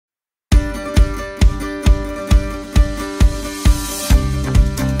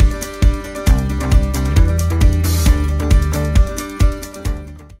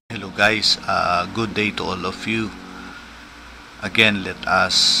guys, good day to all of you. Again, let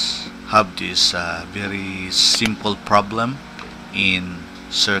us have this very simple problem in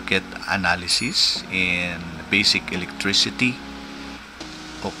circuit analysis in basic electricity.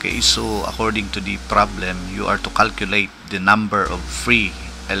 Okay, so according to the problem, you are to calculate the number of free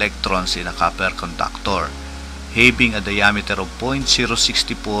electrons in a copper conductor having a diameter of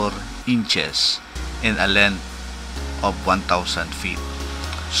 0.064 inches and a length of 1000 feet.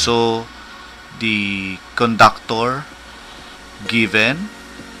 So the conductor given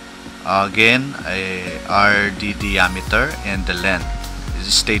again are the diameter and the length. It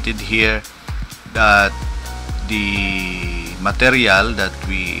is stated here that the material that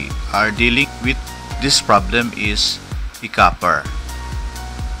we are dealing with this problem is a copper.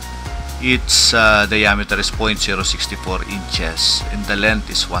 Its diameter is 0.064 inches and the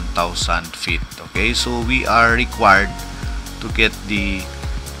length is 1000 feet. Okay, so we are required to get the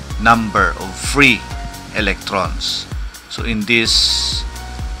number of free electrons. So in this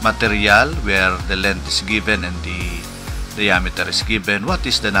material where the length is given and the diameter is given, what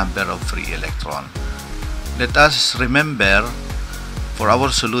is the number of free electron? Let us remember for our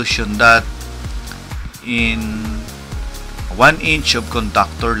solution that in 1 inch of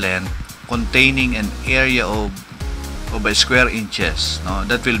conductor length containing an area of a square inches,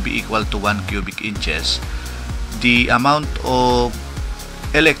 that will be equal to 1 cubic inches. The amount of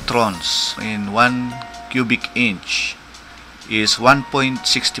electrons in 1 cubic inch is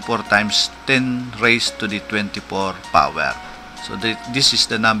 1.64 times 10 raised to the 24 power. So this is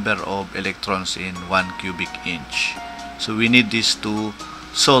the number of electrons in 1 cubic inch. So we need this to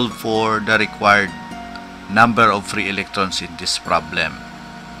solve for the required number of free electrons in this problem.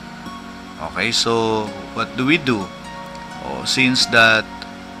 Okay, so what do we do? Since that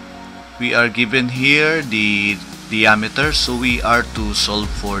we are given here the diameter, so we are to solve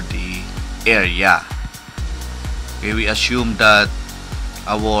for the area. Okay, we assume that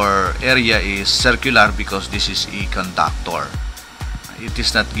our area is circular because this is a conductor. It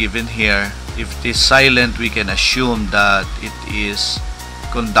is not given here. If it is silent, we can assume that it is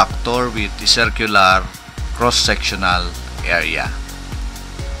conductor with a circular cross-sectional area.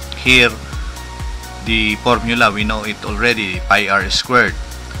 Here, the formula, we know it already, pi r squared.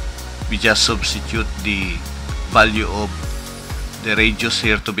 We just substitute the value of the radius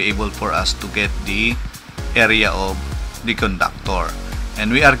here to be able for us to get the area of the conductor.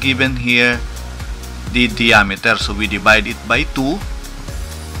 And we are given here the diameter, so we divide it by 2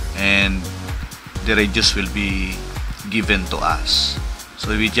 and the radius will be given to us. So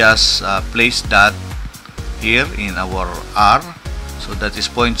we just place that here in our r. So that is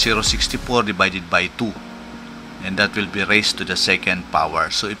 0.064 divided by 2 and that will be raised to the second power.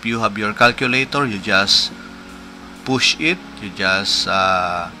 So if you have your calculator, you just push it, you just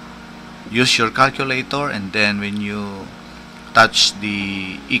use your calculator, and then when you touch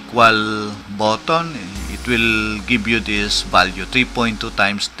the equal button, it will give you this value, 3.2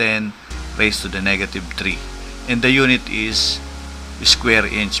 times 10 raised to the negative 3, and the unit is square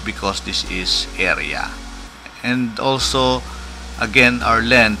inch because this is area. And also again our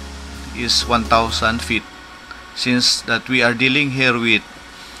length is 1000 feet. Since that we are dealing here with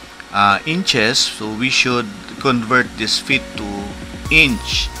inches, so we should convert this feet to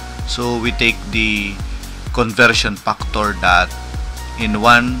inch. So we take the conversion factor that in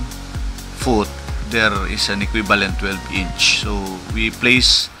 1 foot there is an equivalent 12 inch. So we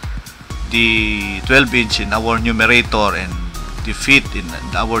place the 12 inch in our numerator and the feet in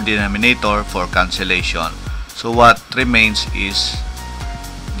our denominator for cancellation. So what remains is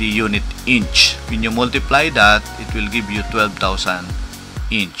the unit inch. When you multiply that, it will give you 12,000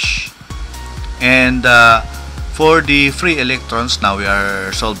 inch. And for the free electrons, now we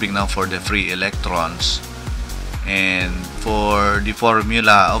are solving now for the free electrons. And for the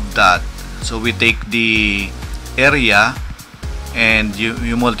formula of that, so we take the area and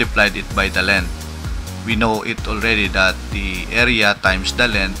you multiplied it by the length. We know it already that the area times the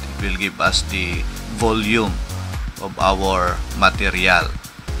length, it will give us the volume of our material.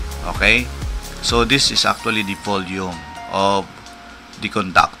 Okay, so this is actually the volume of the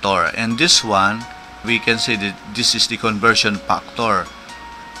conductor, and this one we can say that this is the conversion factor.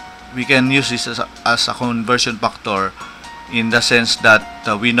 We can use this as a conversion factor in the sense that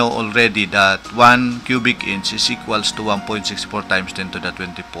we know already that 1 cubic inch is equals to 1.64 times 10 to the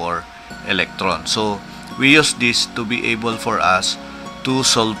 24 electrons. So we use this to be able for us to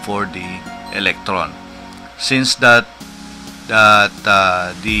solve for the electron. Since that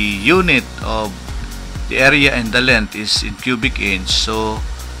the unit of the area and the length is in cubic inch, so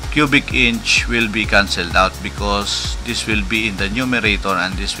cubic inch will be cancelled out because this will be in the numerator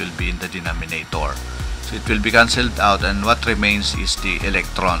and this will be in the denominator. So it will be cancelled out, and what remains is the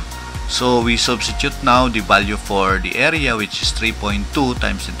electron. So we substitute now the value for the area, which is 3.2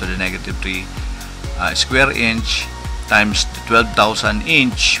 times 10 to the negative 3 square inch times the 12,000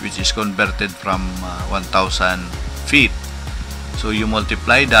 inch, which is converted from 1,000 feet. So you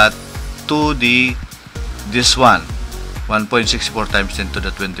multiply that to this one, 1.64 times 10 to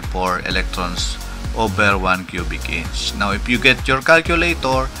the 24 electrons over 1 cubic inch. Now if you get your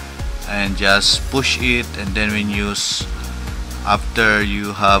calculator and just push it, and then when you after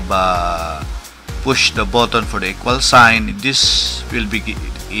you have pushed the button for the equal sign, this will be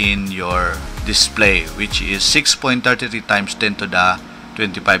in your display, which is 6.33 times 10 to the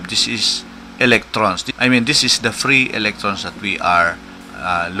 25. This is electrons. I mean, this is the free electrons that we are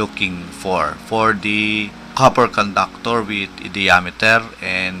looking for the copper conductor with a diameter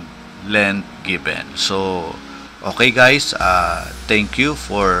and length given. So okay guys, thank you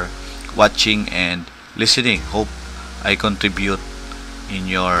for watching and listening. Hope I contribute in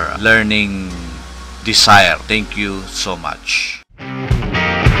your learning desire. Thank you so much.